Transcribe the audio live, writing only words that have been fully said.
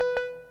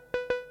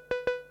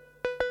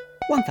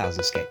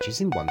1000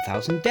 sketches in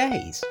 1000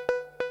 days.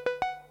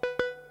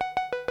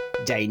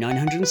 Day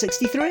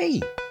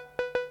 963.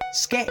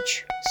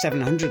 Sketch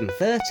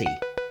 730.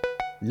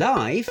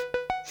 Live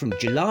from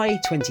July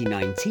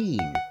 2019.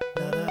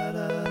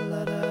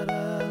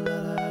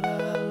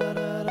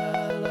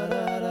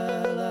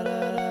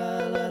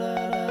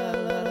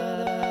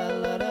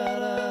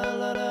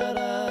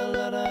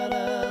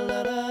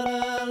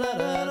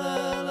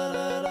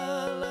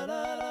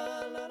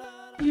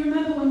 You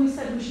remember when we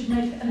said we should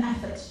make an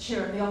effort to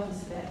cheer up the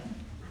office a bit?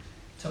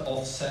 To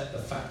offset the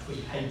fact we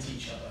hate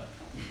each other.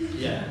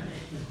 Yeah.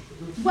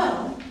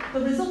 Well,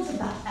 the result of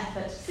that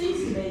effort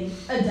seems to be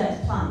a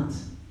dead plant.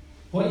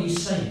 What are you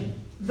saying?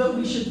 That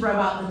we should throw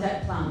out the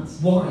dead plant.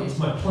 Why? It's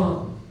my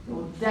plant.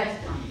 Your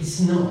dead plant. It's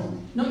not.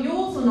 Not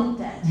yours or not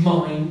dead?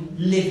 Mine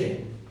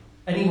living.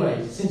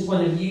 Anyway, since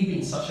when have you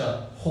been such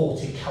a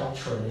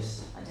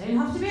horticulturalist? I don't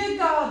have to be a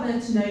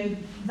gardener to know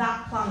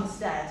that plant's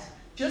dead.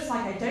 Just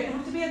like I don't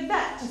have to be a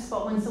vet to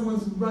spot when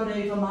someone's run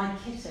over my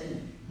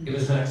kitten. It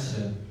was an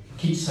accident.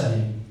 Keep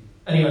saying.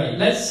 Anyway,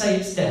 let's say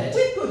it's dead.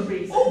 With good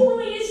reason. Oh,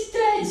 it's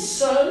dead,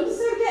 so?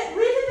 So get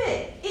rid of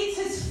it. It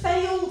has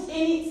failed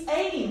in its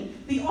aim.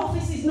 The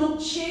office is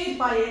not cheered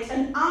by it,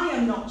 and I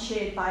am not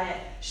cheered by it.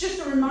 It's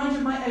just a reminder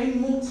of my own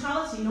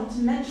mortality, not to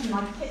mention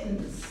my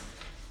kittens.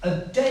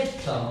 A dead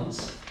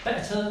plant's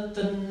better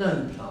than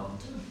no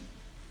plant.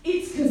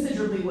 It's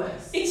considerably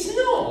worse. It's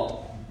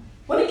not.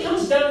 When it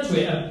comes down to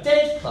it, a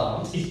dead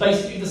plant is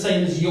basically the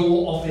same as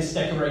your office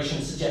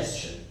decoration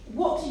suggestion.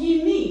 What do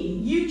you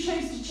mean? You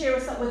chose to cheer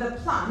us up with a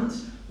plant,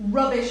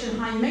 rubbish and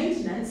high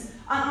maintenance,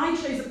 and I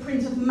chose a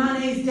print of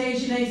Manet's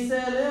Déjeuner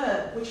sur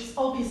l'herbe, which is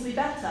obviously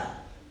better.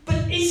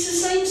 But it's the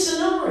same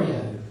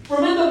scenario.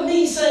 Remember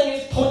me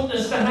saying it's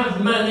pointless to have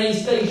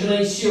Manet's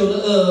Déjeuner sur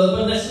l'herbe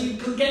unless we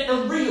could get the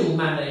real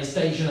Manet's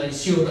Déjeuner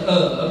sur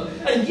l'herbe,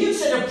 and you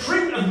said a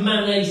print of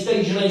Manet's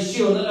Déjeuner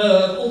sur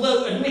l'herbe,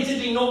 although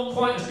admittedly not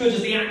quite as good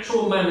as the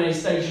actual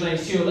Manet's Déjeuner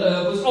sur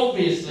l'herbe, was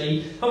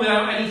obviously, and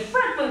without any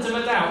fragment of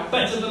a doubt,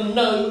 better than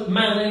no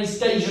Manet's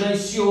Déjeuner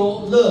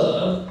sur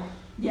l'herbe.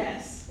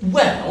 Yes.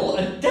 Well,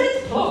 a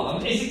dead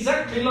plant is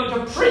exactly like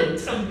a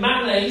print of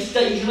Manet's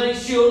Déjeuner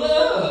sur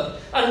l'herbe,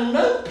 and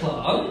no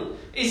plant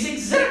is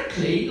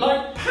exactly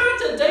like pas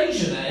de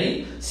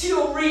déjeuner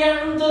sur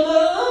rien de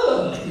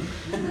l'herbe.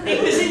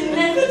 It was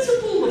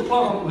inevitable the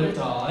plant would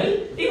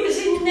die. It was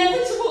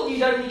inevitable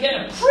you'd only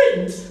get a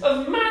print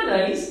of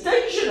Manet's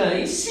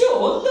Déjeuner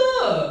sur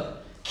l'herbe.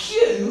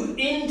 Q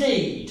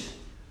indeed.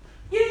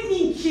 You don't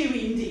mean Q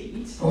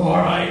indeed.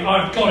 Alright,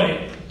 I've got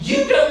it.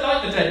 You don't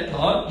like the dead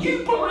plant,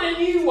 you buy a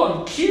new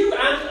one, Q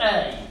and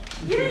A.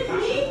 You don't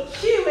mean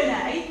Q and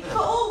A, but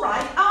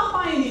alright, I'll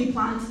buy a new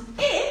plant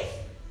if,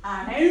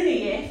 and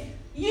only if,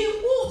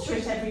 you water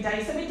it every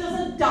day so it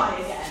doesn't die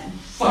again.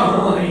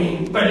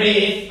 Fine, but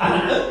if,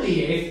 and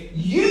only if,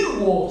 you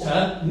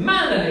water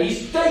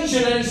Manet's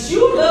Déjeuner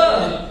sur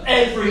l'herbe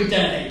every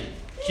day.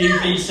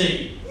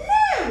 QVC.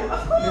 No,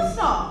 of course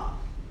not.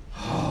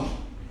 Oh,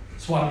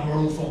 it's one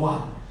rule for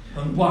one,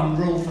 and one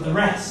rule for the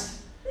rest.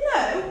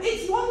 No,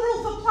 it's one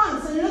rule for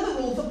plants and another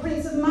rule for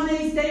Prince of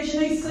Manet's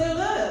Déjeuner sur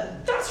l'herbe.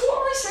 That's what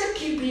I said,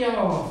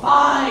 QPR.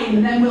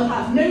 Fine, then we'll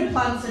have no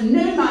plants and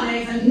no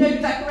mayonnaise and no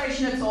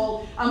decoration at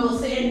all, and we'll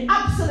sit in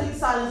absolute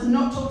silence and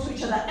not talk to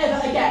each other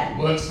ever again.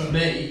 Works for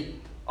me.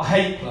 I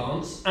hate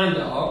plants and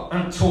art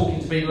and talking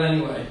to people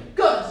anyway.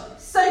 Good,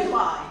 so do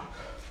I.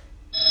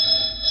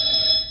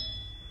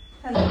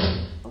 Hello.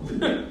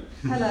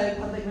 Hello,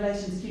 Public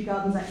Relations Kew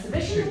Gardens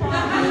Exhibition.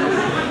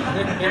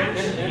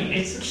 Actually,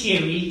 it's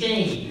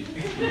QED.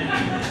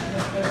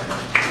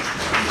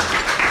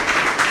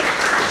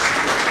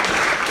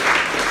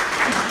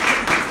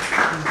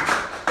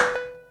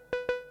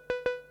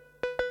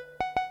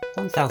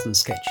 1000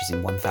 Sketches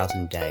in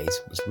 1000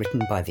 Days was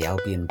written by the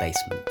Albion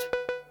Basement.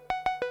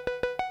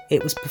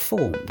 It was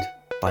performed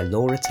by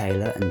Laura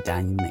Taylor and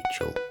Daniel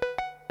Mitchell.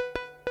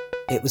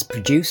 It was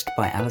produced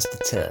by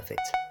Alistair Turvitt.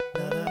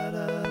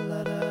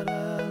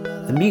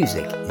 The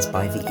music is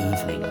by The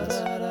Evenings.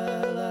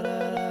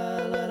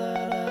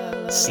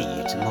 See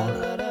you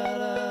tomorrow.